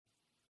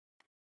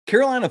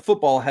Carolina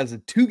football has a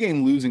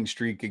 2-game losing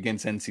streak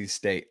against NC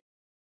State.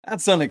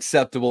 That's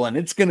unacceptable, and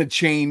it's going to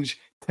change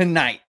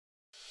tonight.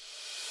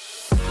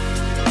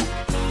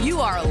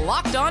 You are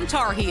Locked On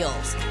Tar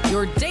Heels,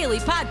 your daily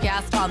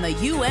podcast on the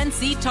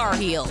UNC Tar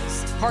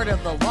Heels. Part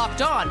of the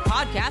Locked On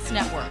Podcast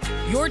Network,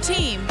 your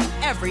team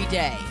every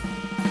day.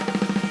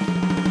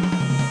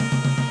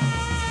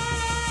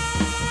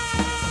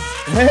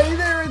 Hey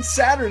there, it's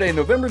Saturday,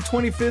 November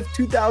 25th,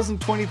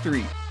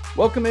 2023.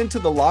 Welcome into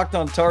the Locked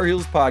On Tar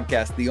Heels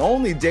podcast, the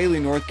only daily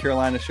North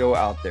Carolina show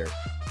out there.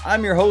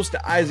 I'm your host,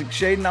 Isaac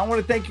Shaden, and I want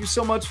to thank you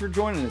so much for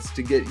joining us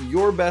to get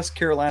your best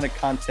Carolina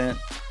content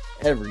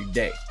every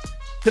day.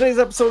 Today's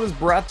episode is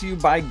brought to you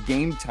by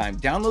Game Time.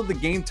 Download the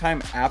Game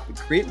Time app,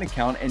 create an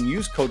account, and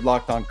use code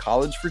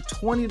LOCKEDONCollege for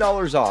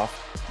 $20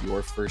 off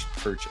your first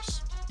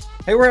purchase.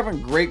 Hey, we're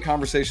having great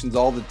conversations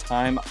all the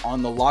time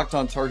on the Locked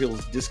On Tar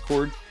Heels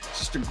Discord. It's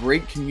just a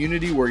great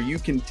community where you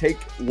can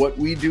take what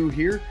we do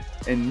here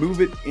and move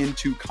it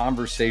into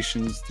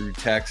conversations through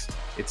text.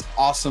 It's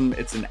awesome.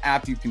 It's an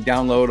app you can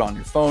download on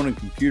your phone and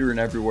computer and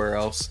everywhere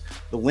else.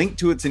 The link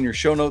to it's in your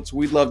show notes.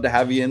 We'd love to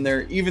have you in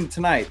there even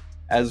tonight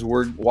as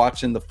we're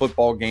watching the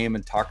football game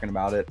and talking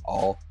about it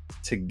all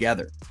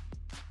together.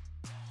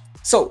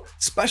 So,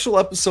 special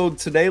episode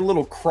today, a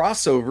little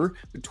crossover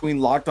between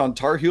Locked On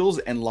Tar Heels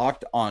and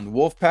Locked On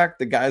Wolfpack.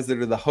 The guys that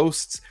are the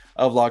hosts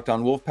of Locked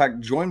On Wolfpack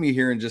join me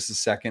here in just a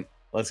second.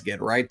 Let's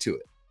get right to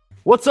it.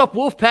 What's up,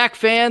 Wolfpack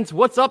fans?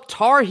 What's up,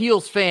 Tar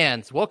Heels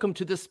fans? Welcome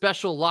to this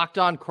special Locked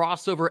On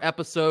crossover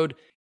episode.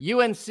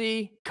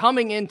 UNC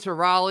coming into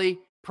Raleigh,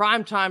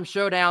 primetime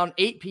showdown,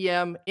 8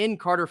 p.m. in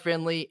Carter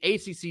Finley,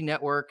 ACC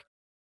Network.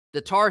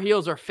 The Tar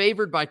Heels are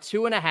favored by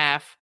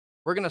 2.5.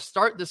 We're going to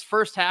start this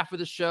first half of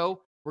the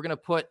show. We're going to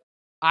put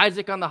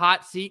Isaac on the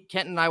hot seat.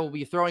 Kent and I will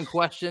be throwing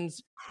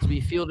questions to be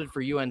fielded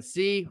for UNC.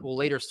 We'll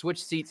later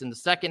switch seats in the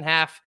second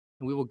half,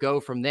 and we will go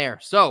from there.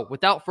 So,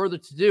 without further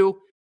ado,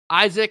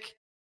 Isaac,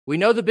 we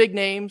know the big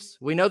names.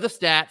 We know the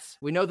stats.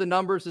 We know the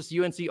numbers this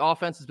UNC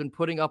offense has been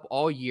putting up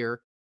all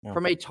year. Yeah.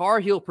 From a Tar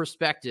Heel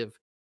perspective,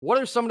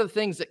 what are some of the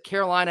things that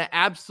Carolina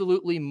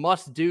absolutely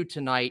must do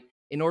tonight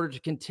in order to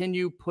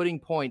continue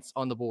putting points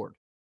on the board?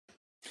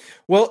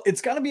 Well,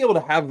 it's got to be able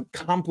to have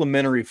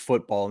complementary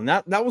football. And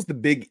that was the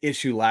big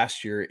issue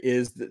last year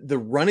is the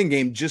running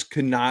game just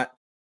could not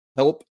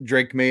help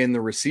Drake May and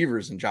the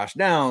receivers and Josh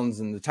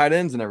Downs and the tight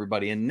ends and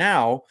everybody. And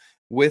now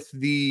with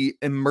the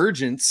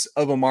emergence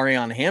of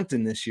Omarion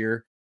Hampton this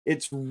year,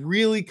 it's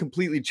really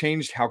completely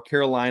changed how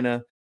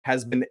Carolina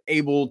has been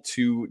able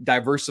to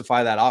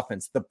diversify that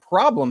offense. The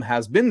problem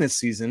has been this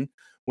season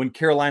when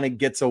Carolina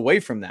gets away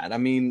from that. I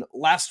mean,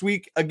 last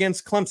week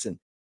against Clemson,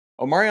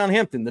 Omarion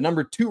Hampton, the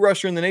number 2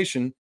 rusher in the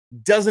nation,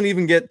 doesn't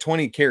even get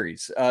 20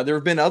 carries. There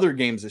have been other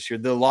games this year,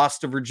 the loss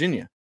to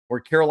Virginia, where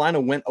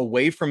Carolina went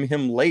away from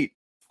him late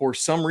for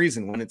some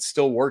reason when it's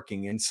still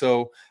working. And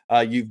so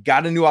you've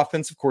got a new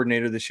offensive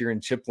coordinator this year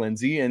in Chip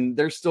Lindsey, and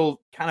they're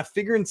still kind of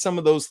figuring some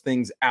of those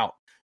things out.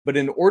 But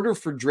in order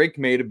for Drake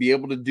May to be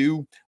able to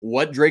do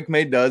what Drake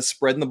May does,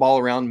 spreading the ball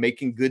around,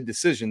 making good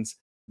decisions,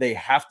 they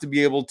have to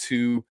be able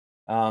to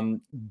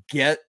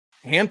get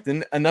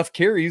Hampton enough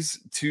carries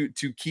to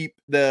keep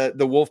the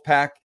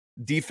Wolfpack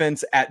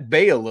defense at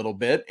bay a little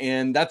bit.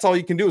 And that's all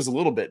you can do is a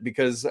little bit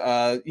because,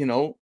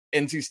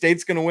 NC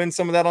State's going to win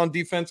some of that on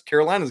defense.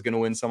 Carolina's going to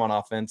win some on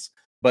offense.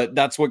 But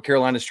that's what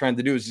Carolina's trying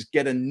to do is just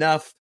get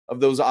enough of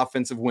those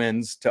offensive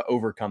wins to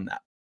overcome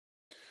that.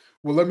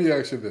 Well, let me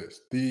ask you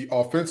this. The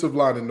offensive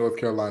line in North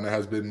Carolina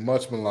has been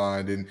much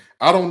maligned, and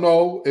I don't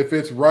know if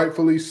it's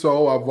rightfully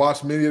so. I've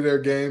watched many of their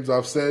games.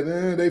 I've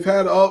said they've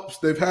had ups,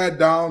 they've had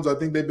downs. I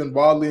think they've been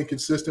wildly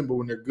inconsistent, but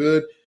when they're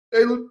good,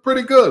 they look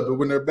pretty good. But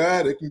when they're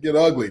bad, it can get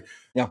ugly.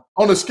 Yeah.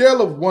 On a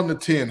scale of 1 to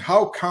 10,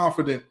 how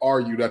confident are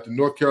you that the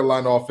North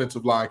Carolina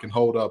offensive line can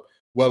hold up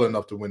well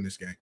enough to win this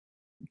game?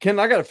 Ken,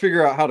 I got to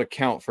figure out how to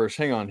count first.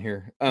 Hang on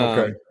here.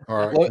 Okay.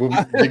 All right.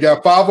 Well, you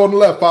got 5 on the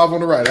left, 5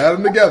 on the right. Add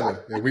them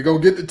together. And we're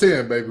going to get to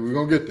 10, baby. We're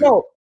going to get there.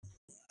 No,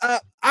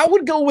 I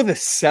would go with a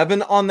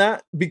 7 on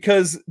that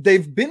because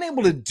they've been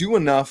able to do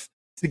enough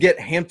to get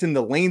Hampton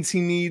the lanes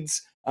he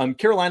needs.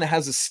 Carolina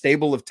has a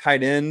stable of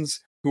tight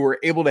ends who are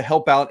able to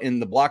help out in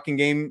the blocking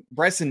game.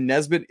 Bryson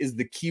Nesbitt is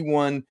the key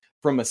one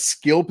from a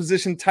skill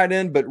position tight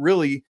end, but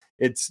really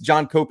it's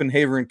John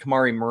Copenhaver and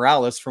Kamari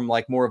Morales from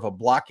like more of a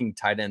blocking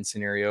tight end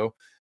scenario.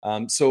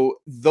 So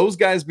those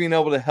guys being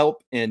able to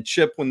help and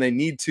chip when they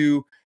need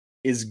to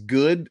is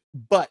good.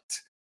 But,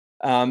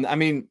 I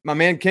mean, my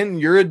man, Ken,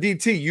 you're a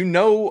DT. You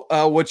know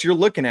what you're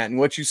looking at and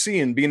what you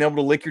see and being able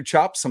to lick your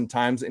chops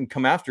sometimes and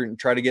come after it and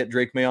try to get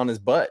Drake May on his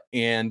butt.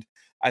 And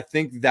I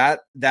think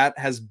that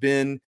has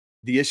been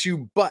the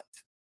issue. But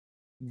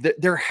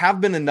there have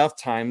been enough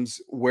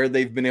times where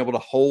they've been able to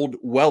hold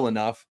well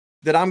enough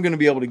that I'm going to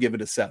be able to give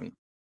it a 7.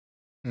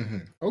 Mm-hmm.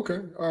 Okay.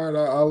 All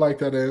right. I like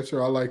that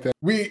answer. I like that.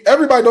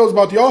 Everybody knows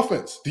about the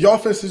offense. The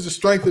offense is the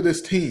strength of this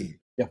team.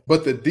 Yeah.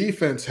 But the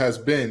defense has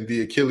been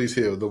the Achilles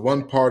heel, the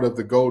one part of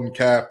the golden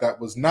calf that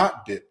was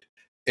not dipped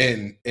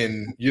in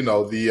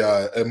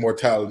the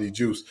immortality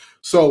juice.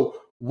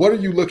 So what are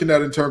you looking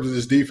at in terms of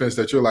this defense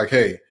that you're like,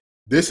 hey,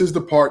 This is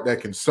the part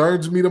that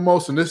concerns me the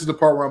most, and this is the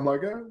part where I'm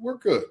like, we're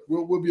good.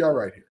 We'll be all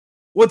right here.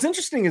 What's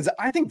interesting is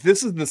I think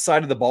this is the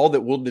side of the ball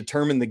that will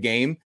determine the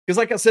game. Because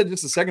like I said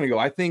just a second ago,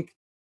 I think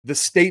the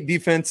State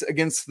defense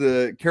against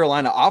the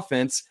Carolina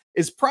offense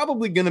is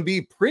probably going to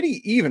be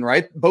pretty even,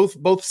 right?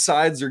 Both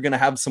sides are going to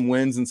have some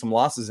wins and some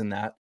losses in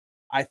that.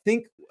 I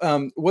think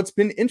what's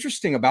been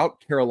interesting about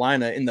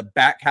Carolina in the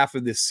back half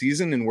of this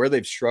season and where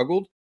they've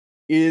struggled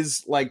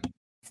is like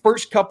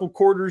first couple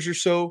quarters or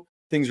so,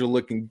 things are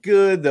looking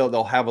good.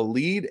 They'll have a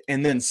lead.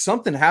 And then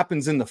something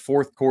happens in the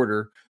fourth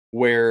quarter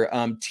where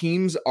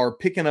teams are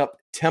picking up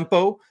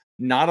tempo,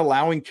 not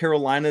allowing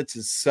Carolina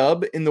to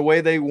sub in the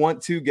way they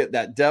want to, get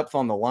that depth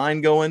on the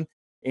line going.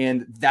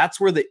 And that's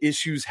where the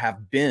issues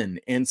have been.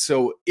 And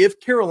so if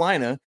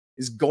Carolina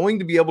is going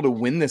to be able to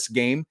win this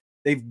game,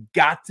 they've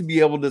got to be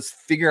able to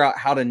figure out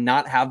how to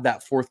not have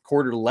that fourth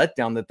quarter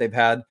letdown that they've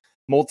had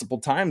multiple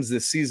times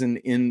this season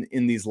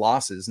in these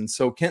losses. And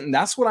so, Kenton,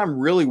 that's what I'm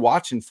really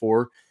watching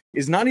for,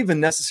 is not even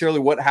necessarily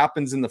what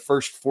happens in the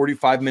first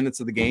 45 minutes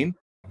of the game,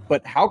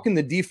 but how can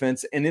the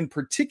defense, and in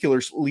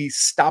particularly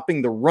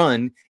stopping the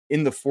run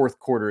in the fourth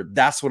quarter,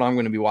 that's what I'm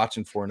going to be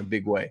watching for in a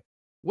big way.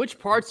 Which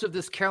parts of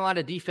this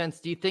Carolina defense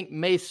do you think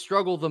may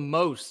struggle the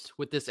most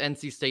with this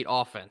NC State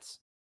offense?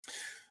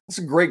 That's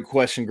a great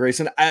question,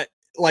 Grayson.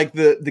 Like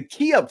the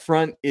key up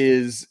front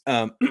is,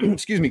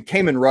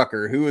 Kamen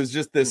Rucker, who is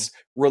just this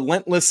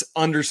relentless,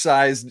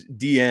 undersized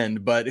D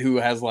end, but who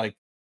has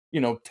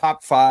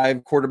top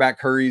 5 quarterback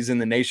hurries in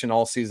the nation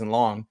all season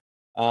long.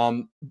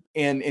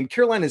 And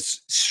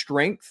Carolina's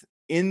strength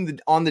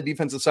on the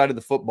defensive side of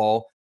the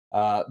football,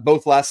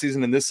 both last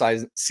season and this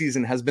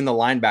season, has been the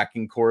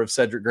linebacking core of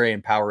Cedric Gray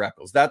and Power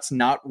Echols. That's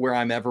not where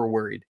I'm ever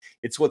worried.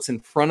 It's what's in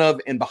front of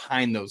and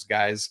behind those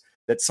guys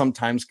that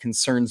sometimes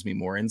concerns me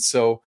more. And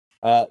so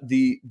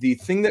the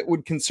thing that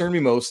would concern me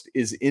most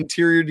is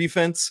interior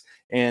defense,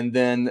 and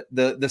then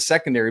the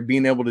secondary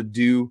being able to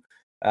do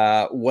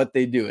what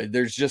they do.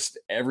 There's just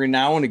every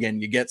now and again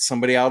you get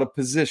somebody out of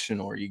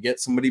position or you get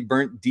somebody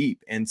burnt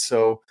deep. And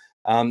so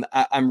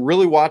I'm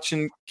really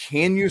watching,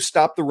 can you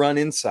stop the run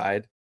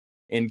inside,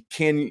 and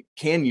can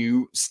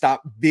you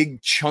stop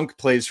big chunk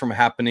plays from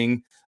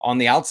happening on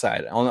the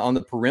outside, on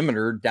the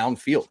perimeter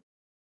downfield?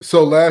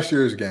 So last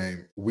year's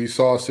game, we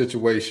saw a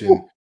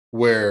situation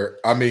where,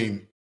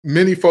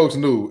 many folks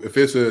knew if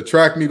it's a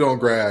track meet on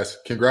grass,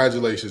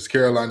 congratulations,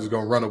 Carolina's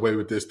going to run away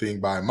with this thing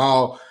by a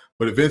mile.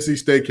 But if NC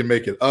State can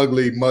make it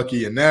ugly,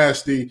 mucky, and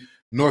nasty,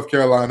 North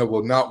Carolina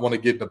will not want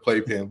to get in the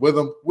playpen with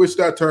them, which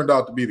that turned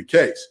out to be the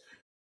case.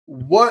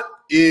 What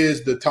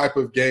is the type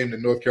of game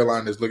that North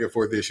Carolina is looking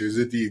for this year? Is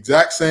it the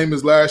exact same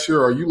as last year?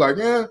 Or are you like,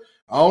 I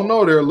don't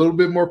know. They're a little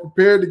bit more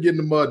prepared to get in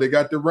the mud. They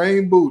got the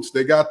rain boots.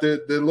 They got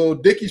the little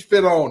Dickies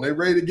fit on. They're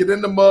ready to get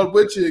in the mud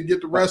with you and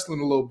get to wrestling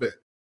a little bit.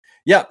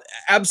 Yeah,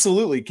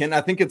 absolutely, Ken.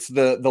 I think it's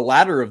the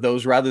latter of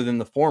those rather than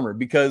the former,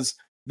 because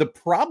the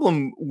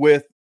problem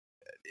with,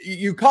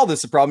 you call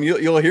this a problem,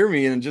 you'll hear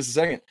me in just a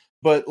second,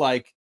 but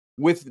like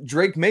with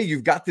Drake May,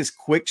 you've got this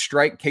quick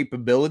strike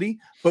capability,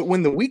 but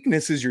when the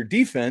weakness is your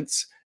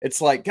defense,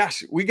 it's like,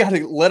 gosh, we got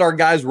to let our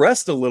guys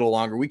rest a little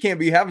longer. We can't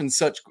be having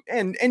such,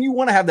 and you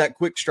want to have that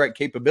quick strike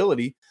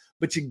capability,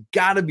 but you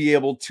got to be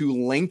able to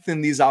lengthen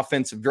these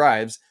offensive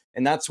drives.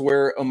 And that's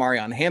where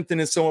Omarion Hampton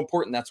is so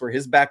important. That's where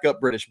his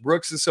backup, British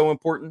Brooks, is so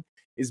important,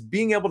 is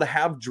being able to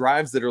have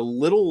drives that are a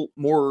little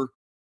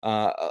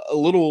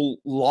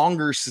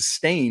longer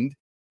sustained,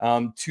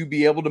 to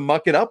be able to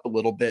muck it up a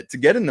little bit, to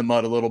get in the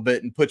mud a little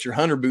bit and put your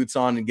hunter boots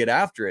on and get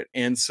after it.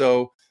 And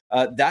so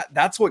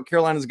that's what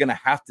Carolina is going to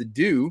have to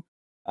do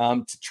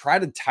to try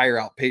to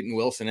tire out Peyton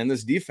Wilson and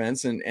this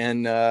defense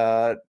and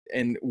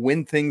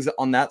win things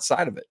on that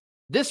side of it.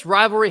 This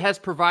rivalry has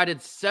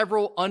provided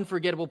several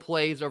unforgettable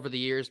plays over the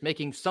years,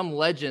 making some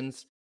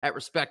legends at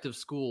respective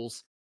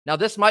schools. Now,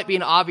 this might be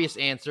an obvious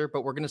answer,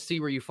 but we're going to see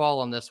where you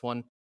fall on this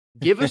one.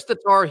 Give us the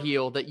Tar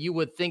Heel that you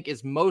would think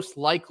is most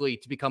likely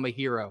to become a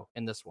hero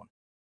in this one.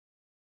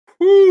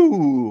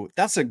 Ooh,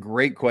 that's a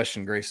great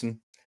question,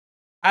 Grayson.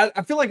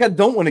 I feel like I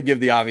don't want to give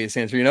the obvious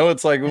answer.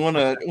 It's like we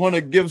want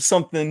to give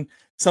something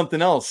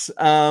else.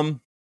 I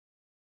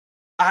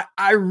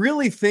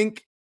really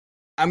think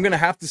I'm going to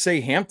have to say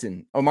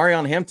Hampton,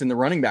 Omarion Hampton, the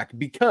running back,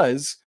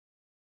 because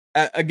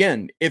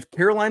again, if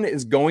Carolina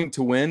is going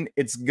to win,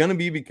 it's going to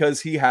be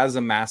because he has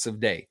a massive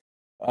day.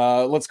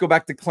 Let's go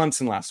back to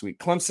Clemson last week.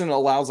 Clemson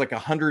allows like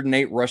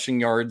 108 rushing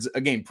yards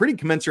a game, pretty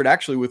commensurate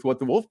actually with what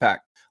the Wolfpack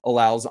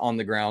allows on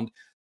the ground.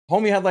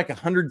 Homie had like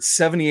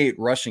 178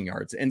 rushing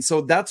yards. And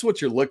so that's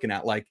what you're looking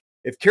at. Like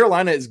if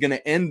Carolina is going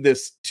to end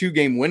this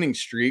 2-game winning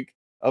streak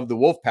of the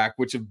Wolfpack,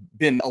 which have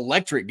been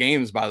electric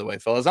games, by the way,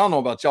 fellas, I don't know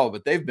about y'all,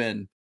 but they've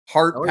been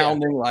heart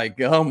pounding.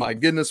 Like, oh my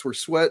goodness, we're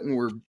sweating.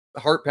 We're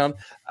heart pound.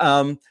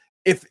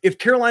 If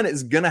Carolina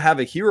is going to have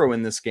a hero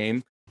in this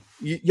game,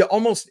 you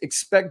almost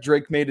expect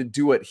Drake May to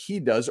do what he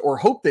does, or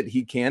hope that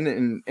he can,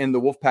 and the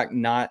Wolfpack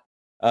not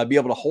be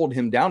able to hold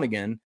him down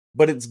again.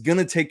 But it's going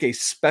to take a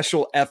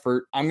special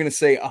effort. I'm going to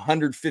say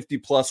 150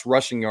 plus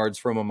rushing yards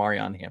from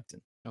Omarion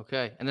Hampton.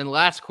 Okay. And then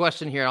last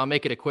question here. I'll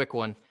make it a quick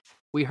one.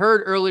 We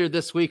heard earlier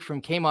this week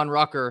from Kamon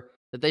Rucker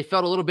that they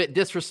felt a little bit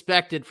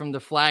disrespected from the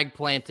flag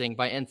planting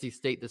by NC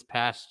State this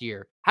past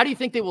year. How do you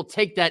think they will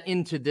take that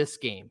into this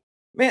game?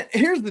 Man,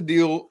 here's the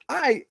deal.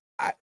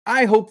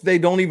 I hope they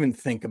don't even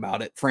think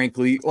about it,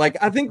 frankly. Like,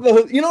 I think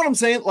you know what I'm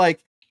saying?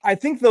 Like, I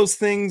think those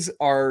things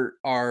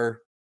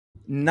are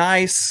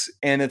nice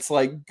and it's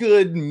like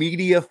good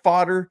media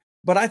fodder,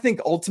 but I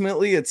think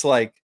ultimately it's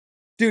like,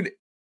 dude,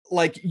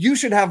 like you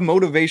should have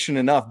motivation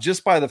enough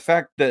just by the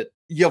fact that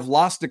you've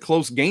lost a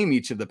close game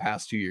each of the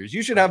past 2 years.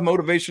 You should have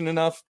motivation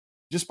enough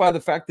just by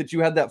the fact that you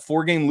had that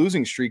 4-game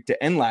losing streak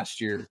to end last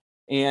year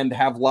and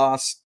have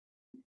lost,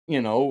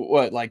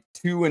 like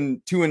 2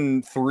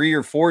 and 3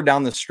 or 4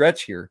 down the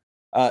stretch here.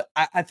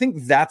 I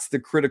think that's the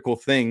critical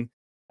thing.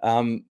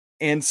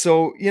 And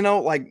so,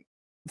 like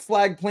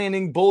flag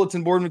planting,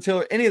 bulletin board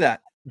material, any of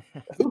that,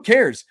 who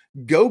cares?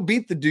 Go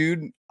beat the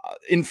dude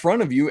in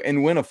front of you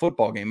and win a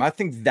football game. I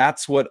think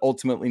that's what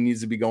ultimately needs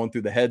to be going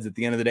through the heads at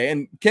the end of the day.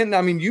 And Ken,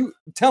 I mean, you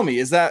tell me,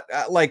 is that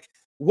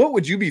what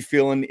would you be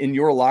feeling in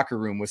your locker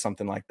room with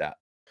something like that?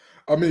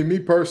 I mean, me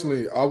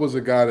personally, I was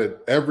a guy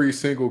that every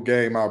single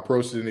game I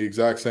approached it in the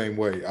exact same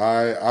way.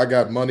 I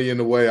got money in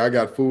the way. I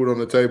got food on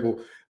the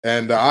table.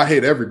 And I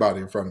hate everybody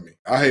in front of me.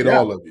 I hate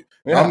all of you.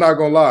 Yeah. I'm not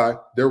going to lie.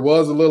 There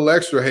was a little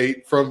extra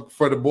hate for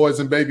the boys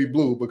in baby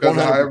blue because 100%.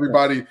 Of how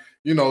everybody,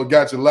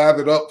 got you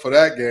lathered up for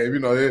that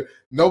game.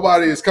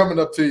 Nobody is coming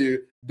up to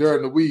you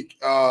during the week,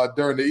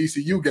 during the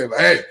ECU game. Like,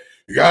 hey,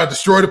 you got to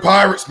destroy the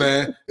Pirates,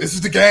 man. This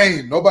is the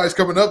game. Nobody's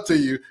coming up to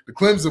you. The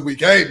Clemson week.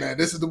 Hey, man,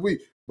 this is the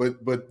week.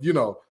 But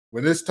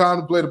when it's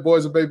time to play the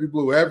boys in baby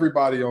blue,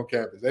 everybody on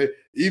campus,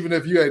 even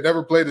if you ain't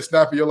never played a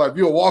snap of your life,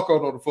 you're a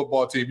walk-on on the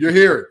football team. You're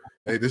hearing,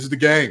 hey, this is the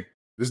game.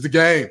 This is the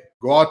game.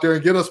 Go out there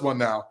and get us one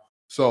now.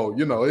 So,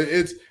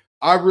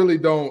 I really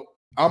don't.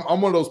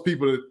 I'm one of those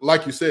people that,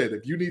 like you said,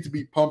 if you need to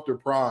be pumped or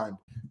primed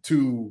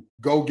to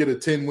go get a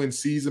 10-win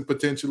season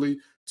potentially,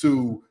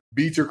 to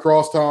beat your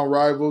crosstown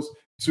rivals,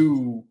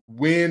 to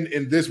win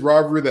in this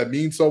rivalry that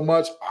means so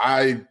much,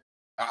 I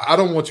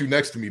don't want you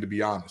next to me, to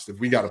be honest. If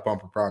we got to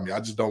pump and prime you, I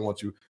just don't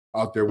want you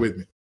out there with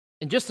me.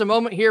 In just a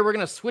moment here, we're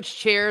going to switch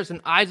chairs,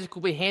 and Isaac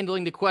will be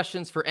handling the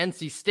questions for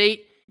NC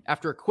State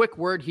after a quick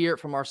word here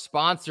from our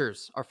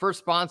sponsors. Our first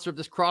sponsor of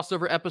this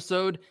crossover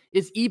episode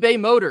is eBay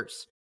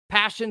Motors.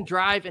 Passion,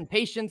 drive, and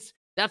patience,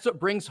 that's what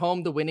brings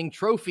home the winning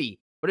trophy.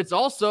 But it's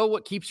also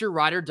what keeps your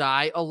ride or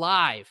die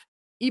alive.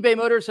 eBay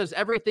Motors has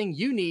everything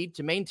you need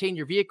to maintain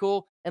your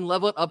vehicle and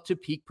level it up to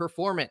peak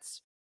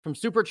performance. From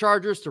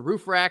superchargers to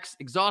roof racks,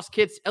 exhaust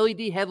kits,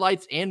 LED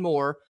headlights, and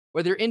more,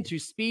 whether you're into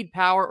speed,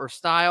 power, or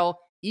style,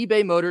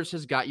 eBay Motors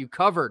has got you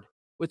covered.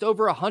 With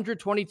over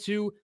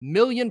 122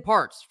 million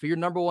parts for your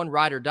number one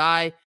ride or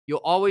die,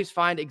 you'll always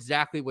find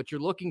exactly what you're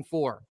looking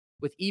for.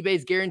 With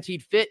eBay's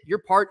Guaranteed Fit, your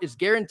part is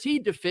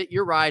guaranteed to fit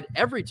your ride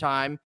every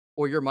time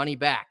or your money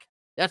back.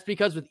 That's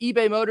because with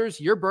eBay Motors,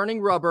 you're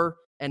burning rubber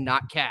and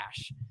not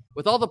cash.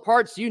 With all the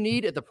parts you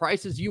need at the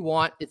prices you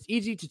want, it's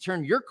easy to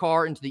turn your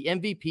car into the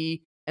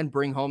MVP and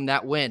bring home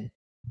that win.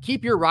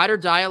 Keep your ride or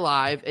die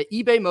alive at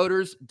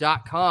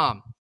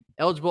ebaymotors.com.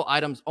 Eligible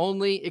items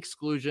only,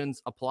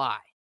 exclusions apply.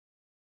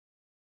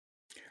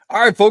 All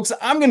right, folks,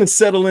 I'm going to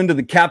settle into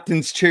the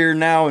captain's chair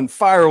now and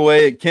fire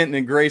away at Kenton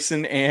and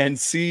Grayson and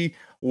see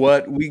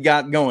what we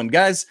got going.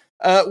 Guys,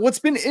 what's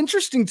been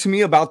interesting to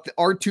me about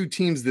our two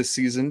teams this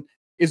season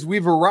is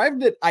we've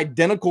arrived at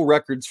identical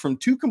records from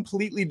two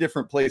completely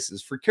different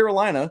places. For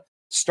Carolina,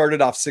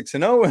 started off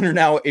 6-0 and are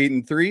now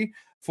 8-3.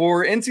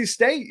 For NC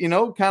State,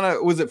 kind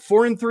of was it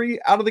 4-3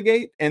 out of the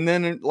gate and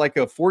then like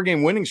a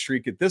 4-game winning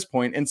streak at this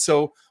point. And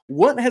so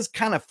what has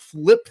kind of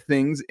flipped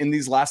things in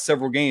these last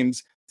several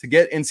games to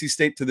get NC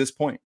State to this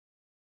point?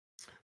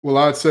 Well,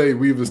 I'd say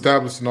we've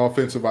established an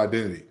offensive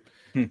identity.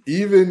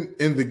 Even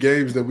in the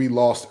games that we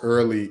lost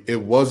early,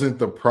 it wasn't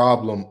the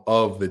problem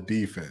of the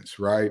defense,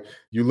 right?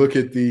 You look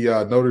at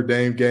the Notre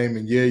Dame game,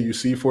 and you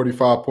see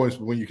 45 points,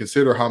 but when you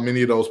consider how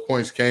many of those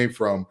points came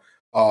from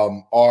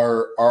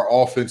our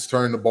offense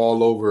turning the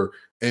ball over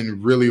in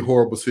really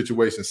horrible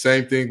situations.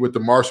 Same thing with the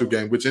Marshall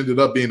game, which ended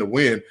up being a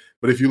win.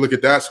 But if you look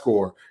at that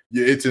score,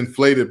 it's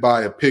inflated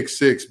by a pick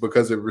six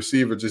because the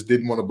receiver just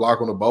didn't want to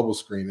block on a bubble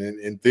screen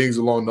and things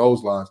along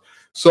those lines.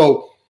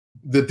 So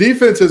the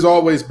defense has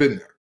always been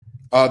there.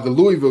 The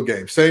Louisville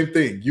game, same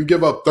thing. You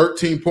give up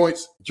 13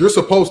 points, you're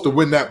supposed to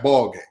win that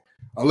ball game,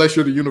 unless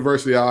you're the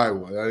University of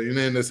Iowa. And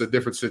then it's a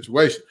different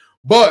situation.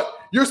 But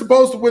you're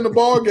supposed to win the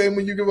ball game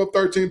when you give up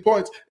 13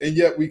 points, and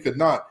yet we could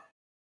not.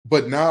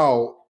 But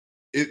now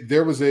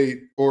there was a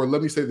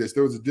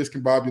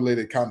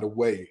discombobulated kind of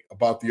way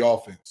about the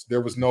offense.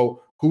 There was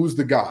no who's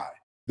the guy.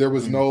 There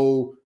was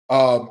no,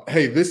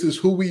 hey, this is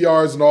who we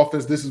are as an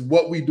offense. This is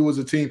what we do as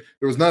a team.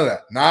 There was none of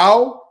that.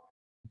 Now,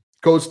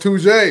 Coach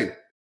Touche,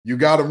 you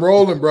got him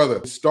rolling, brother.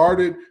 It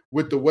started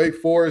with the Wake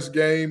Forest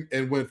game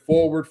and went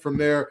forward from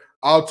there.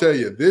 I'll tell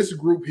you, this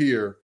group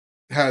here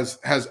has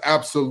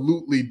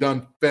absolutely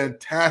done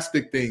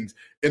fantastic things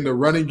in the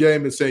running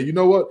game and saying, you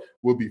know what,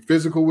 we'll be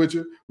physical with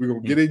you. We're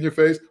going to get in your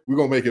face. We're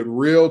going to make it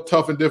real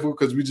tough and difficult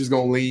because we're just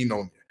going to lean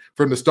on you.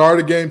 from the start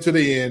of the game to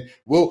the end.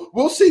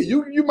 We'll see.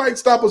 You might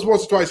stop us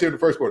once or twice here in the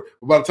first quarter,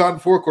 but by the time the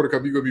fourth quarter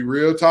comes, you're gonna be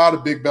real tired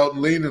of Big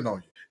Belton leaning on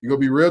you. You're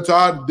going to be real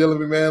tired of Dylan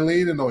McMahon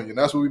leaning on you. And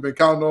that's what we've been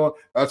counting on.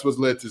 That's what's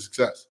led to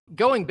success.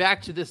 Going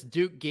back to this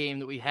Duke game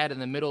that we had in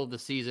the middle of the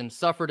season,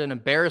 suffered an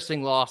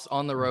embarrassing loss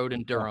on the road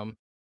in Durham.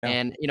 Yeah.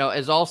 And,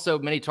 as also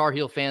many Tar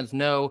Heel fans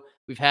know,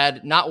 we've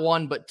had not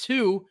one, but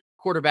two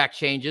quarterback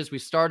changes. We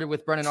started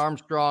with Brennan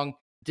Armstrong,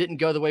 didn't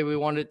go the way we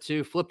wanted it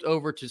to, flipped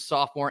over to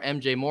sophomore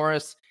MJ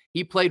Morris.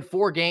 He played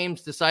 4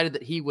 games, decided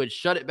that he would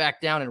shut it back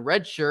down in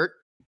redshirt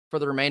for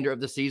the remainder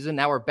of the season.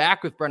 Now we're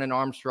back with Brennan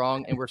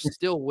Armstrong, and we're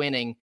still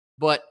winning.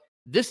 But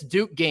this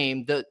Duke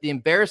game, the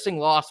embarrassing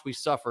loss we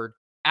suffered,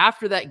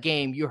 after that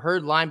game, you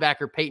heard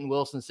linebacker Peyton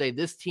Wilson say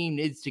this team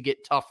needs to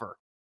get tougher.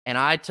 And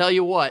I tell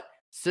you what,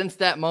 since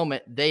that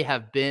moment, they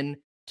have been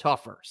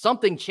tougher.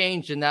 Something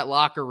changed in that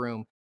locker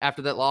room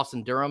after that loss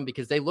in Durham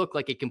because they look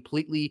like a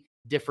completely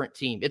different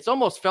team. It's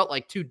almost felt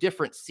like 2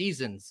 different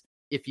seasons,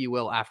 if you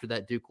will, after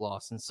that Duke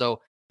loss. And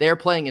so they're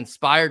playing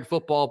inspired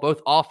football,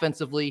 both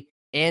offensively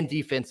and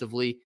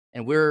defensively.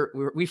 And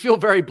we feel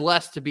very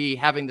blessed to be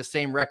having the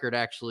same record,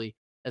 actually,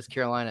 as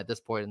Carolina at this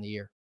point in the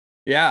year.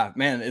 Yeah,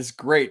 man, it's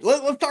great.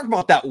 Let's talk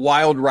about that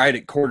wild ride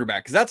at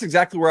quarterback, because that's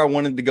exactly where I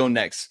wanted to go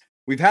next.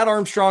 We've had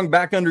Armstrong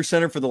back under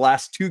center for the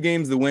last 2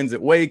 games, the wins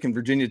at Wake and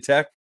Virginia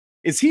Tech.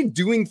 Is he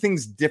doing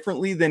things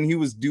differently than he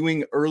was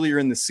doing earlier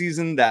in the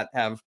season that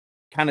have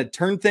kind of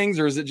turned things,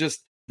 or is it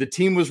just the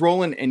team was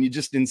rolling and you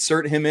just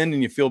insert him in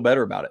and you feel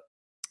better about it?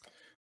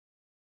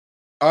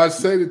 I'd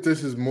say that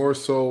this is more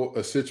so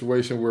a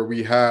situation where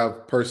we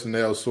have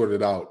personnel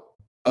sorted out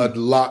a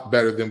lot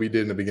better than we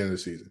did in the beginning of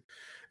the season.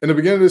 In the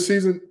beginning of the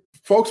season,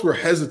 folks were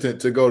hesitant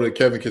to go to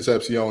Kevin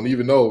Concepcion,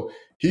 even though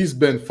he's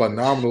been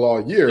phenomenal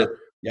all year.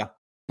 Yeah.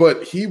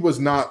 But he was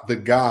not the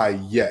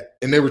guy yet.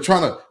 And they were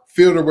trying to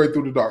feel their way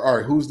through the dark. All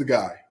right, who's the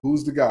guy?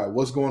 Who's the guy?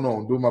 What's going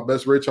on? Doing my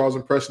best Ray Charles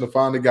impression to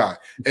find the guy.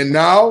 And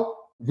now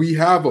we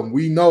have him.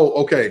 We know,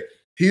 okay,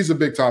 he's a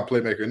big-time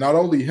playmaker. Not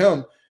only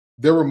him,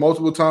 there were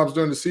multiple times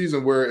during the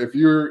season where if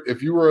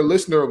you were a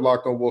listener of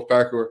Locked On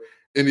Wolfpack or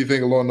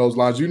anything along those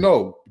lines,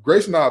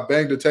 Grace and I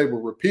banged the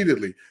table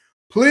repeatedly.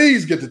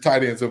 Please get the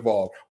tight ends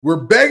involved.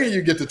 We're begging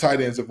you get the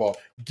tight ends involved.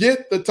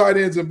 Get the tight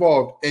ends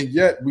involved. And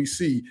yet we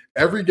see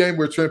every game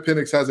where Trent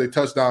Penix has a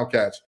touchdown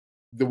catch,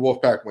 the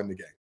Wolfpack win the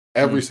game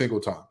every single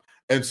time.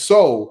 And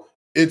so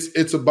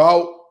it's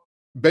about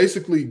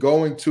basically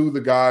going to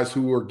the guys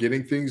who are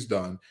getting things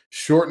done,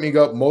 shortening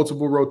up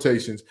multiple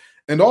rotations,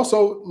 and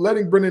also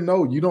letting Brennan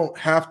know you don't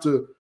have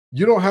to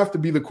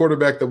be the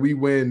quarterback that we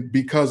win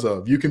because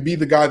of. You can be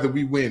the guy that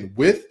we win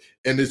with,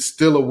 and it's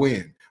still a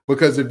win.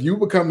 Because if you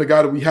become the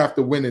guy that we have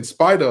to win in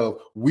spite of,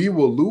 we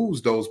will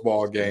lose those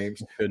ball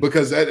games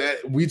because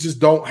we just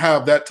don't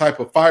have that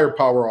type of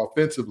firepower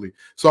offensively.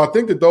 So I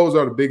think that those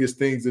are the biggest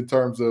things in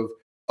terms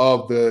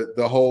of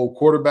the whole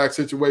quarterback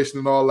situation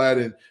and all that,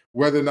 and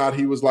whether or not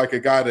he was like a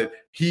guy that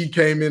he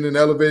came in and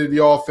elevated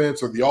the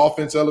offense or the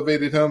offense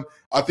elevated him.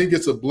 I think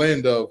it's a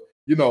blend of,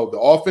 the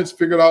offense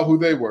figured out who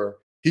they were,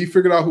 he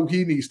figured out who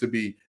he needs to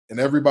be, and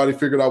everybody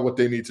figured out what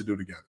they need to do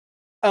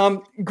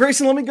together.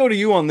 Grayson, let me go to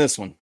you on this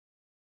one.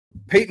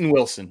 Peyton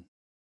Wilson.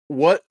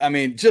 What an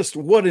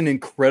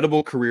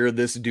incredible career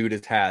this dude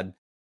has had.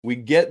 We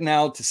get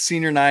now to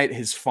senior night,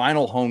 his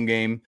final home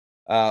game.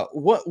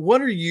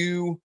 What are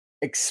you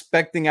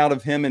expecting out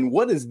of him, and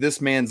what is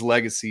this man's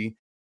legacy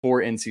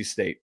for NC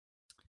State?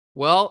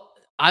 Well,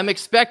 I'm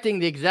expecting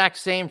the exact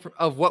same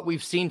of what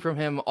we've seen from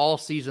him all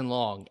season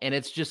long, and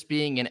it's just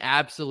being an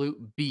absolute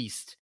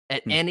beast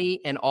at any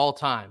and all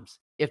times.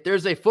 If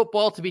there's a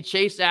football to be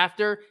chased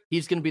after,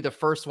 he's going to be the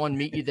first one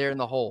meet you there in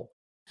the hole.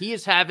 He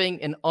is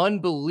having an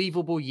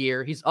unbelievable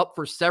year. He's up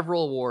for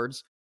several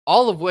awards,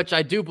 all of which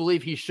I do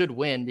believe he should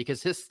win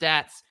because his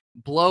stats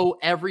blow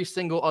every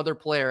single other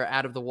player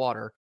out of the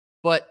water.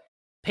 But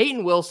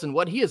Peyton Wilson,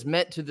 what he has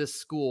meant to this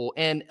school,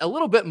 and a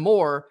little bit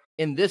more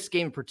in this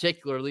game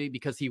particularly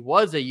because he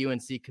was a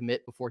UNC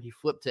commit before he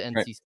flipped to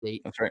NC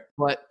State. That's right.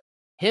 But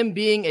him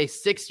being a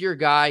 6-year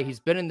guy, he's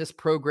been in this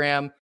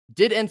program,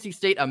 did NC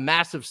State a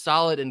massive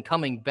solid in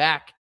coming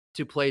back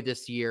to play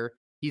this year.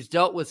 He's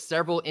dealt with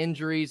several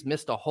injuries,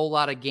 missed a whole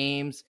lot of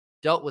games,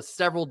 dealt with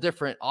several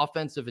different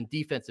offensive and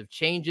defensive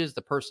changes,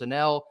 the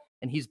personnel,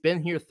 and he's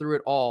been here through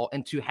it all.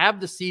 And to have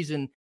the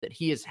season that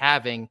he is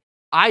having,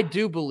 I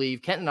do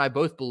believe, Kent and I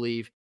both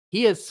believe,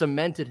 he has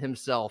cemented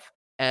himself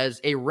as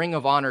a Ring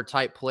of Honor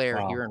type player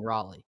here in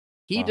Raleigh.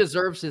 He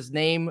deserves his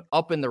name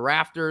up in the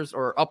rafters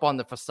or up on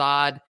the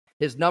facade.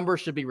 His number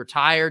should be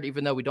retired,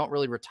 even though we don't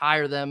really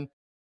retire them.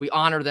 We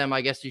honor them,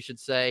 I guess you should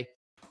say.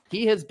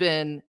 He has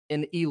been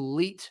an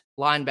elite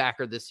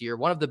linebacker this year,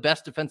 one of the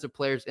best defensive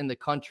players in the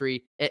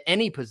country at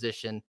any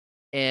position,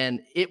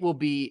 and it will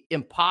be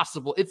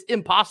impossible. It's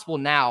impossible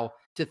now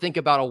to think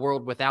about a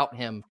world without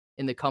him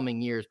in the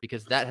coming years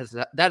because that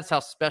is how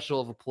special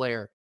of a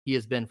player he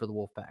has been for the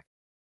Wolfpack.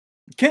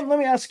 Kent, let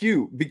me ask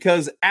you,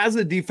 because as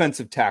a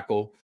defensive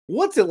tackle,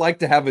 what's it like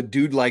to have a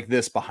dude like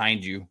this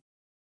behind you?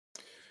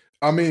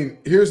 I mean,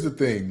 here's the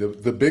thing.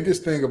 The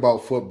biggest thing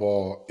about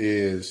football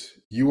is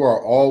you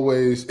are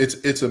always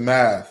it's a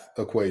math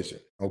equation.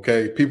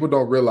 Okay. People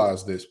don't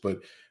realize this, but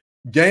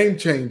game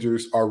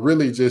changers are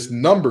really just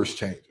numbers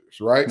changers,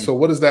 right? Hmm. So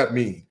what does that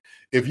mean?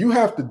 If you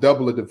have to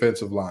double a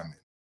defensive lineman,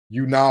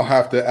 you now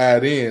have to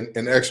add in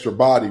an extra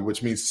body,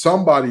 which means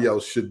somebody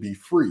else should be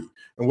free.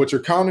 And what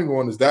you're counting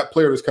on is that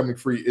player that's coming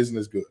free isn't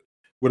as good.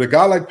 With a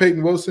guy like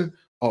Peyton Wilson,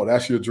 oh,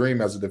 that's your dream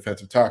as a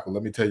defensive tackle.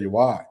 Let me tell you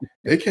why.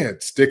 They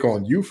can't stick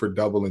on you for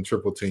double and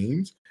triple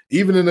teams.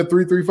 Even in the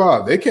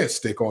 3-3-5, they can't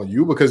stick on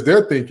you because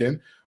they're thinking,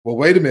 well,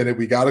 wait a minute.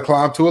 We got to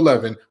climb to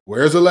 11.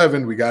 Where's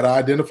 11? We got to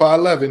identify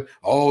 11.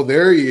 Oh,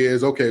 there he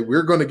is. Okay,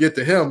 we're going to get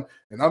to him.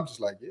 And I'm just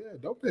like, yeah,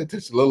 don't pay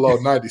attention to little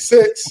old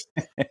 96.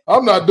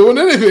 I'm not doing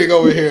anything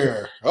over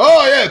here.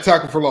 Oh, yeah,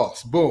 tackle for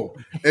loss. Boom.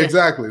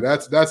 Exactly.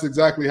 That's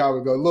exactly how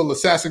it goes. A little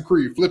Assassin's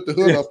Creed. Flip the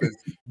hood up and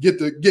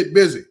get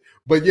busy.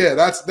 But, yeah,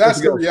 that's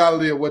the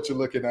reality of what you're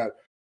looking at.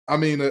 I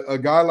mean, a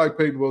guy like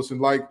Peyton Wilson,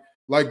 like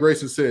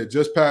Grayson said,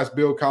 just passed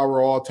Bill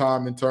Cowher all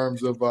time in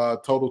terms of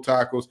total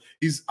tackles.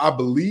 I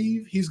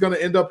believe he's going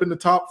to end up in the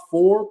top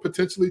 4,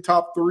 potentially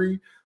top 3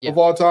 of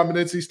all time in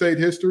NC State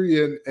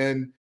history.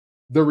 And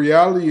the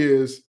reality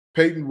is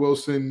Peyton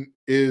Wilson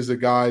is a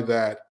guy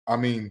that, I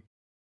mean,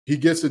 he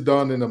gets it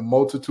done in a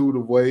multitude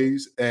of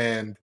ways.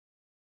 And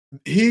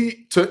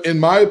in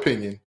my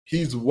opinion,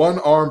 he's one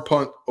arm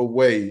punt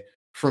away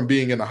from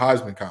being in the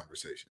Heisman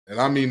conversation.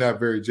 And I mean that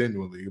very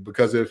genuinely,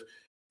 because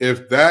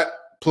if that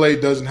play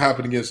doesn't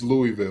happen against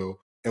Louisville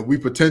and we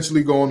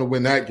potentially go on to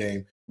win that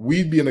game,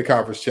 we'd be in the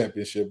conference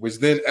championship, which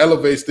then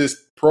elevates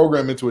this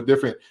program into a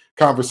different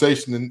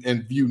conversation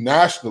and view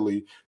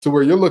nationally, to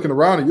where you're looking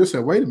around and you're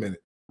saying, wait a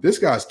minute, this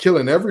guy's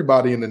killing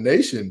everybody in the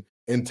nation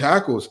in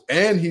tackles,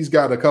 and he's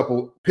got a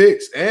couple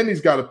picks, and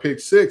he's got a pick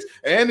 6,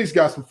 and he's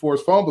got some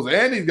forced fumbles,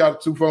 and he's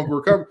got 2 fumble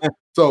recovery.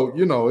 So,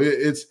 you know,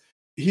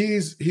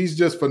 he's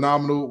just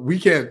phenomenal. We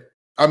can't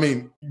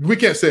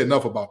say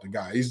enough about the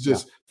guy. He's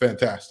just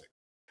fantastic.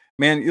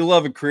 Man, you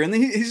love a career. And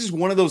he's just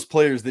one of those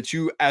players that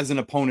you, as an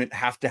opponent,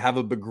 have to have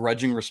a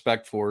begrudging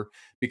respect for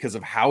because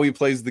of how he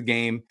plays the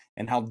game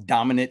and how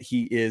dominant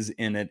he is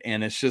in it.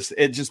 And it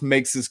just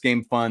makes this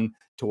game fun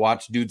to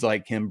watch dudes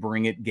like him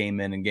bring it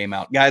game in and game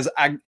out. Guys,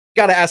 I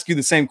got to ask you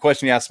the same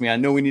question you asked me. I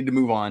know we need to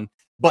move on,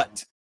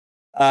 but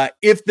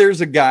if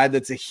there's a guy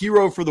that's a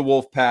hero for the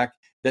Wolfpack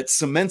that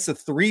cements a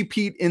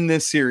three-peat in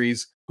this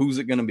series, who's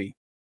it going to be?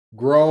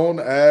 Grown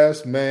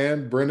ass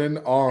man, Brennan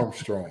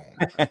Armstrong.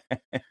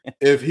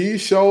 If he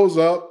shows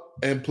up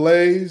and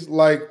plays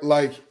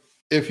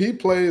if he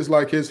plays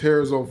like his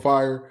hair is on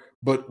fire,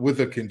 but with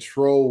a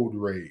controlled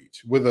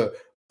rage,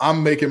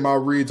 I'm making my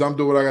reads, I'm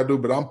doing what I got to do,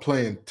 but I'm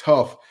playing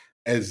tough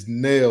as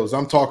nails.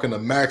 I'm talking to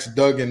Max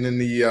Duggan in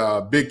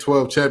the Big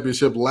 12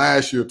 championship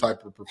last year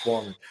type of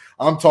performance.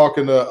 I'm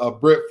talking to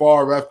Brett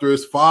Favre after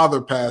his father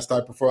passed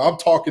type of performance. I'm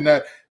talking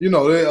that,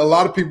 a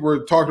lot of people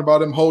were talking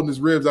about him holding his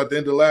ribs at the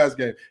end of the last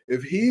game.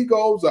 If he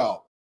goes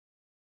out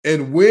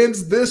and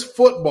wins this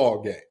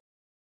football game,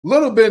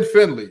 little Ben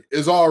Finley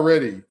is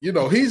already,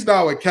 he's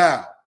now a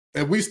Cal,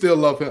 and we still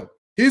love him.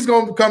 He's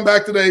going to come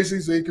back to the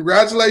ACC.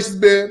 Congratulations,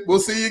 Ben. We'll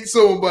see you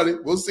soon, buddy.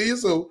 We'll see you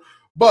soon.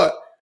 But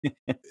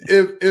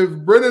if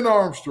Brennan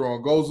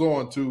Armstrong goes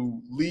on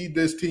to lead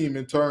this team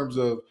in terms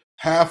of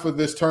half of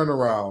this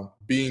turnaround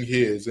being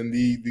his, and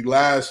the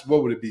last,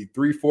 what would it be,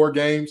 3-4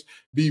 games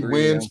be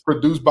wins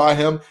produced by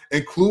him,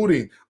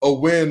 including a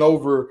win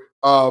over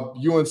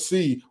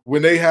UNC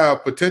when they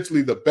have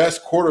potentially the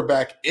best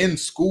quarterback in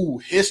school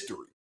history.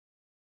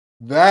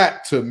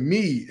 That, to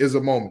me, is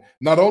a moment.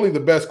 Not only the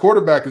best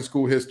quarterback in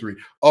school history,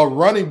 a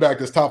running back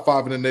that's top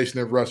 5 in the nation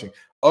in rushing,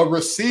 a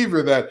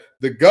receiver that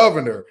the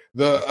governor,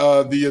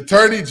 the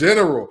attorney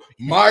general,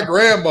 my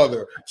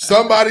grandmother,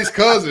 somebody's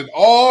cousin,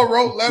 all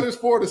wrote letters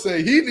for to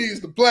say he needs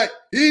to play.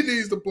 He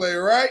needs to play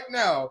right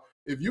now.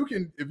 If you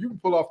can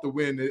pull off the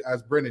win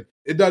as Brennan,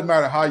 it doesn't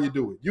matter how you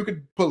do it. You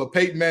can pull a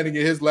Peyton Manning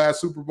in his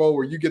last Super Bowl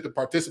where you get the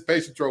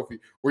participation trophy,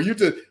 where you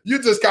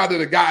just kind of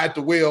the guy at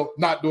the wheel,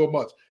 not doing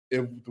much.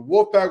 If the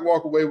Wolfpack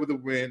walk away with a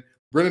win,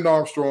 Brennan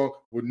Armstrong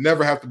would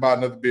never have to buy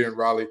another beer in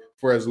Raleigh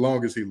for as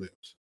long as he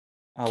lives.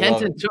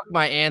 Kenton took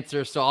my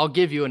answer, so I'll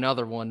give you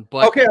another one.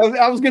 But okay,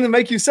 I was going to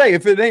make you say,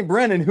 if it ain't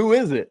Brennan, who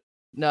is it?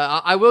 No,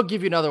 I will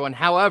give you another one.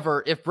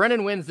 However, if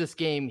Brennan wins this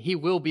game, he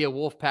will be a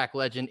Wolfpack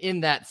legend in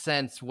that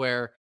sense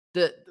where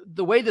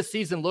the way the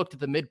season looked at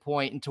the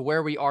midpoint and to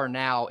where we are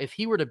now, if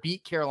he were to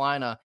beat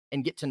Carolina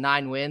and get to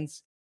 9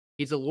 wins,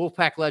 he's a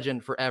Wolfpack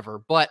legend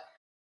forever. But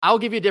I'll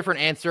give you a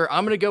different answer.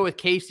 I'm going to go with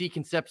Casey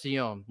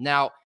Concepcion.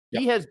 Now,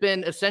 he has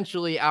been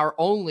essentially our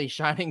only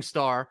shining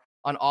star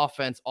on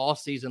offense all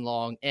season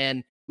long.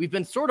 And we've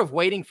been sort of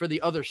waiting for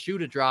the other shoe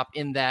to drop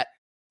in that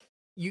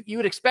you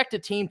would expect a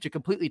team to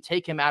completely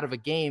take him out of a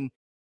game.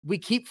 We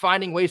keep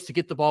finding ways to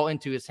get the ball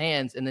into his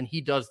hands, and then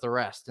he does the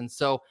rest. And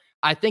so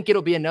I think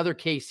it'll be another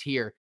case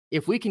here.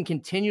 If we can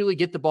continually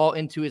get the ball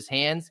into his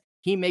hands,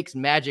 he makes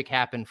magic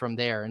happen from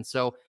there. And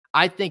so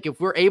I think if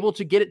we're able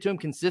to get it to him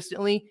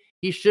consistently,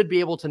 he should be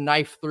able to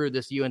knife through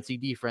this UNC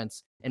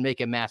defense and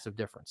make a massive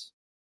difference.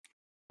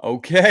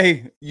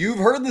 Okay, you've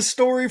heard the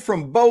story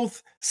from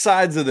both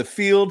sides of the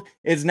field.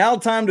 It's now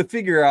time to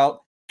figure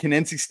out, can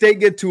NC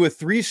State get to a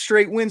 3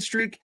 straight win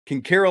streak?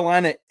 Can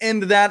Carolina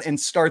end that and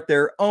start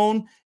their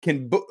own?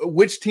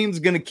 Which team's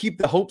going to keep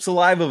the hopes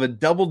alive of a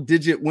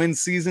double-digit win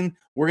season?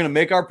 We're going to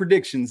make our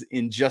predictions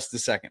in just a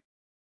second.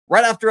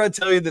 Right after I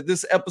tell you that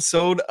this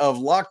episode of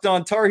Locked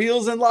On Tar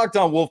Heels and Locked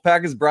On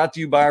Wolfpack is brought to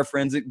you by our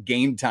friends at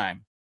Game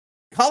Time.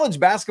 College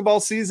basketball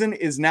season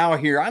is now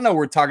here. I know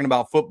we're talking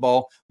about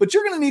football, but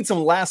you're going to need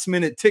some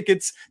last-minute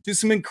tickets to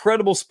some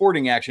incredible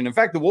sporting action. In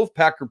fact, the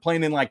Wolfpack are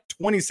playing in like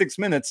 26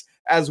 minutes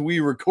as we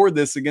record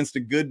this against a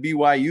good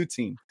BYU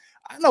team.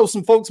 I know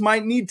some folks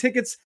might need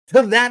tickets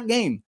to that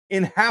game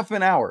in half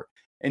an hour,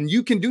 and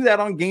you can do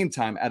that on Game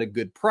Time at a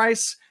good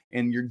price,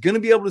 and you're going to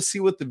be able to see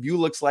what the view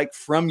looks like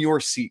from your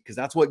seat because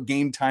that's what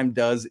Game Time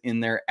does in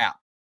their app.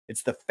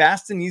 It's the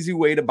fast and easy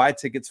way to buy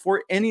tickets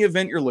for any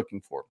event you're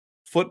looking for.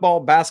 Football,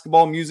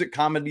 basketball, music,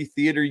 comedy,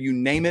 theater, you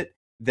name it,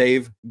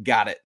 they've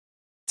got it.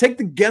 Take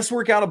the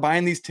guesswork out of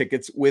buying these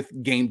tickets with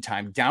Game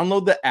Time.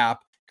 Download the app,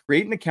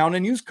 create an account,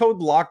 and use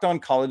code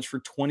LOCKEDONCollege for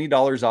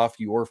 $20 off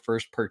your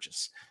first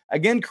purchase.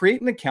 Again,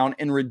 create an account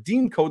and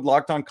redeem code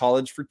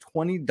LOCKEDONCollege for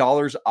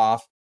 $20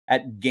 off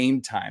at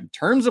Game Time.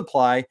 Terms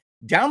apply.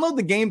 Download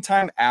the Game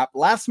Time app.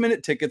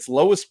 Last-minute tickets,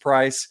 lowest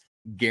price,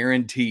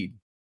 guaranteed.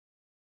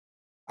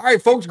 All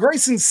right, folks,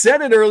 Grayson said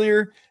it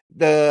earlier.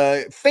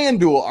 The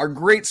FanDuel, our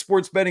great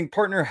sports betting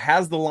partner,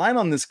 has the line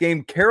on this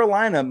game.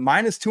 Carolina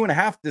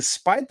 -2.5,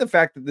 despite the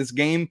fact that this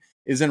game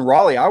is in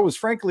Raleigh. I was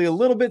frankly a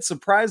little bit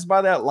surprised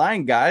by that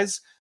line,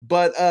 guys,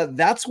 but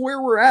that's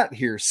where we're at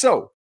here.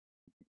 So,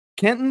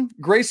 Kenton,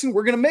 Grayson,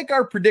 we're going to make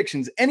our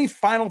predictions. Any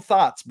final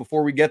thoughts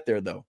before we get there,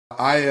 though?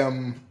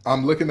 I'm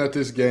looking at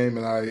this game,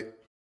 and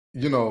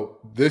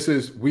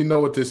we know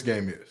what this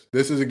game is.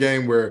 This is a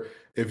game where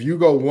if you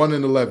go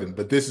 1-11,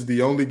 but this is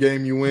the only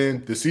game you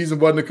win, the season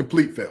wasn't a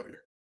complete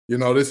failure.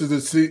 This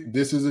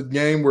is a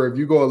game where if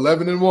you go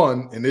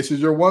 11-1 and this is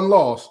your one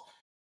loss,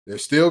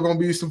 there's still going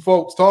to be some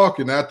folks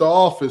talking at the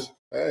office.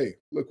 Hey,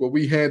 look what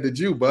we handed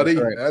you, buddy.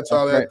 That's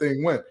how that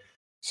thing went.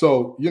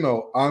 So,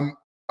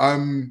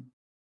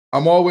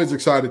 I'm always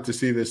excited to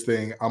see this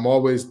thing. I'm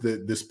always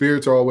the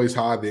spirits are always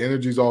high, the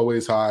energy's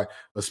always high,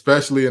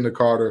 especially in the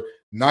Carter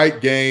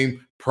night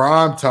game,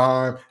 prime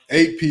time,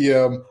 8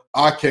 p.m.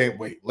 I can't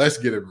wait. Let's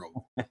get it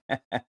rolling. In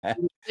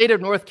the state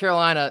of North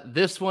Carolina,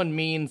 this one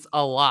means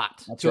a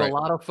lot a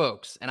lot of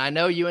folks. And I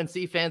know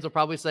UNC fans will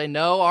probably say,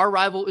 no, our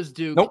rival is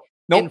Duke. Nope.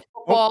 In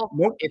football,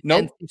 it's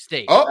NC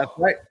State. Oh,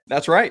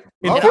 that's right.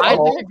 And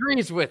Isaac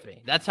agrees with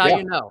me. That's how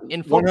you know.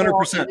 In football,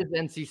 100%. It is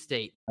NC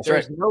State.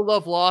 There's no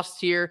love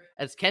lost here.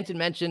 As Kenton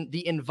mentioned,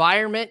 the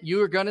environment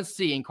you are going to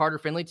see in Carter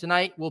Finley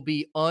tonight will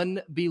be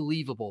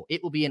unbelievable.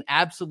 It will be an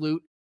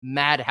absolute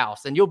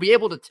madhouse. And you'll be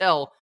able to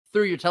tell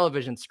through your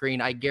television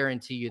screen. I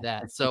guarantee you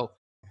that. So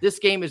this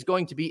game is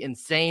going to be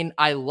insane.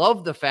 I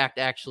love the fact,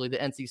 actually, that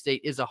NC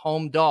State is a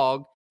home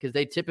dog because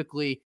they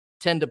typically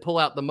tend to pull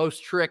out the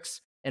most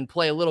tricks and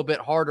play a little bit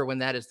harder when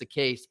that is the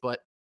case.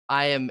 But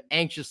I am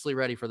anxiously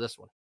ready for this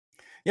one.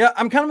 Yeah,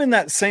 I'm kind of in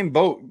that same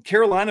boat.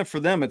 Carolina, for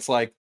them, it's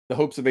like the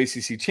hopes of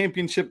ACC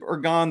championship are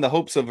gone. The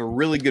hopes of a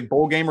really good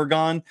bowl game are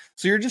gone.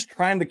 So you're just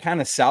trying to kind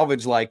of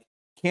salvage, like,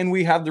 can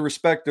we have the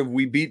respect of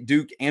we beat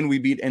Duke and we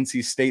beat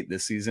NC State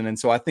this season? And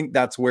so I think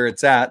that's where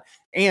it's at.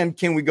 And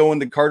can we go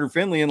into Carter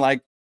Finley and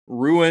like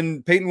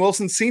ruin Peyton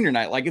Wilson's senior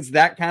night? Like it's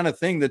that kind of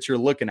thing that you're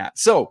looking at.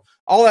 So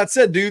all that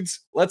said, dudes,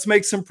 let's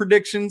make some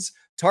predictions.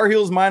 Tar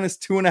Heels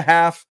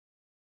 -2.5.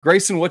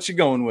 Grayson, what you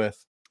going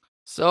with?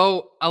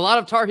 So a lot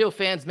of Tar Heel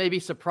fans may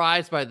be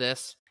surprised by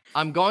this.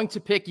 I'm going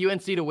to pick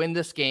UNC to win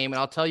this game, and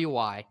I'll tell you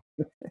why.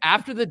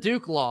 After the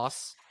Duke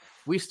loss,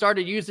 we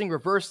started using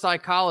reverse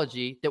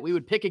psychology that we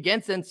would pick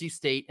against NC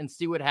State and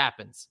see what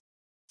happens.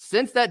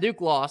 Since that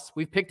Duke loss,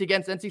 we've picked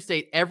against NC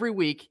State every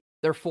week.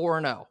 They're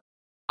 4-0.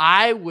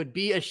 I would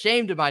be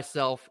ashamed of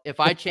myself if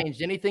I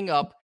changed anything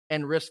up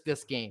and risked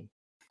this game.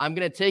 I'm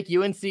going to take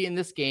UNC in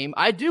this game.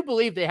 I do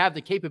believe they have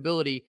the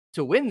capability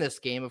to win this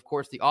game. Of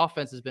course, the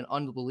offense has been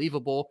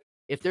unbelievable.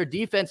 If their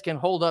defense can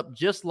hold up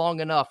just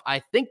long enough, I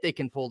think they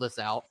can pull this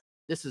out.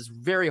 This is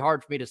very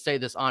hard for me to say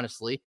this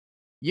honestly.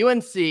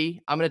 UNC,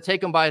 I'm going to take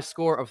them by a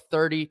score of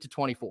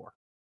 30-24.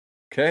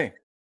 Okay.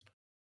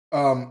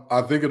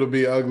 I think it'll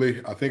be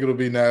ugly. I think it'll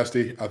be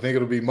nasty. I think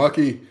it'll be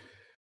mucky.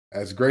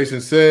 As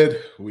Grayson said,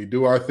 we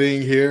do our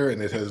thing here,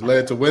 and it has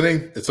led to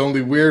winning. It's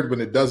only weird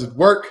when it doesn't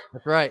work.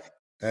 That's right.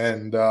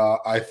 And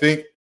I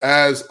think,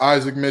 as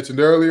Isaac mentioned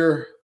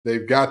earlier,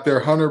 they've got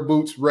their hunter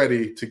boots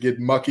ready to get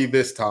mucky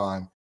this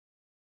time.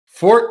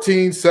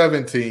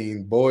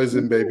 14-17, boys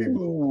and baby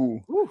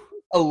boys.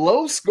 A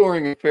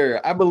low-scoring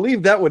affair. I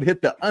believe that would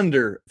hit the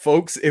under,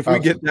 folks, if we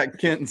get that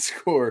Kenton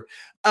score.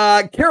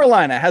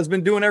 Carolina has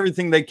been doing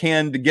everything they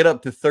can to get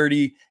up to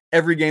 30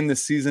 every game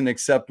this season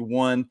except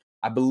one.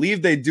 I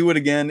believe they do it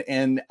again.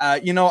 And,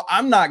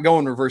 I'm not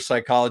going reverse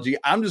psychology.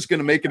 I'm just going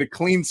to make it a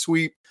clean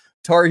sweep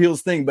Tar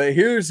Heels thing. But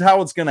here's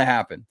how it's going to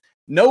happen.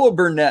 Noah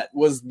Burnett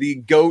was the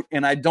GOAT,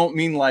 and I don't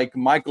mean like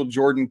Michael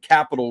Jordan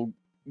capital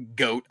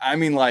goat. I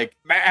mean like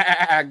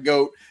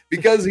goat,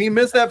 because he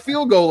missed that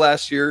field goal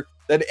last year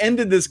that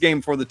ended this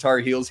game for the Tar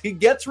Heels. He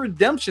gets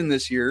redemption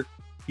this year.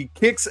 He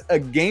kicks a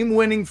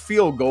game-winning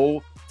field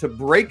goal to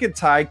break a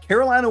tie.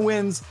 Carolina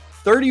wins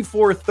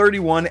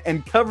 34-31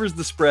 and covers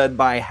the spread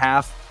by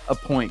half a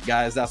point,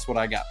 guys. That's what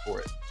I got for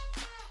it.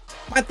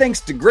 My thanks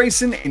to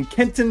Grayson and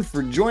Kenton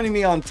for joining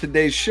me on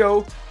today's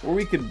show, where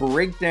we could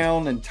break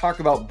down and talk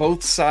about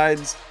both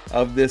sides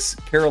of this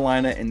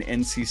Carolina and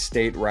NC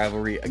State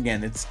rivalry.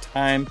 Again, it's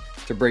time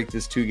to break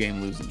this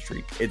 2-game losing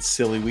streak. It's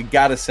silly. We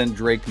got to send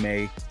Drake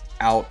May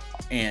out,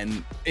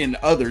 and in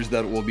others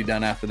that will be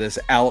done after this,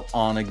 out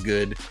on a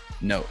good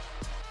note.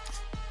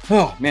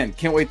 Oh man,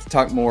 can't wait to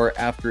talk more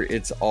after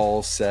it's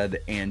all said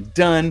and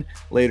done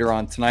later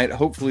on tonight.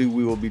 Hopefully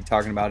we will be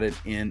talking about it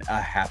in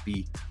a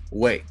happy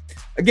way.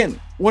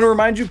 Again, want to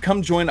remind you,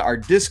 come join our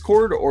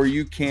Discord, or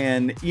you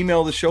can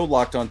email the show,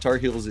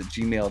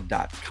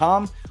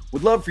 lockedontarheels@gmail.com.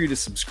 Would love for you to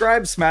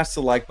subscribe, smash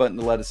the like button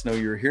to let us know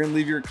you're here, and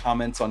leave your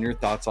comments on your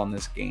thoughts on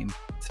this game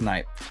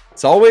tonight.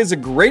 It's always a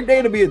great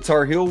day to be a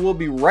Tar Heel. We'll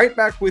be right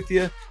back with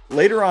you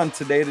later on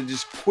today to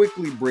just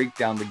quickly break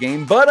down the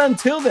game. But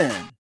until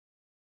then,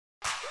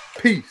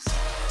 peace.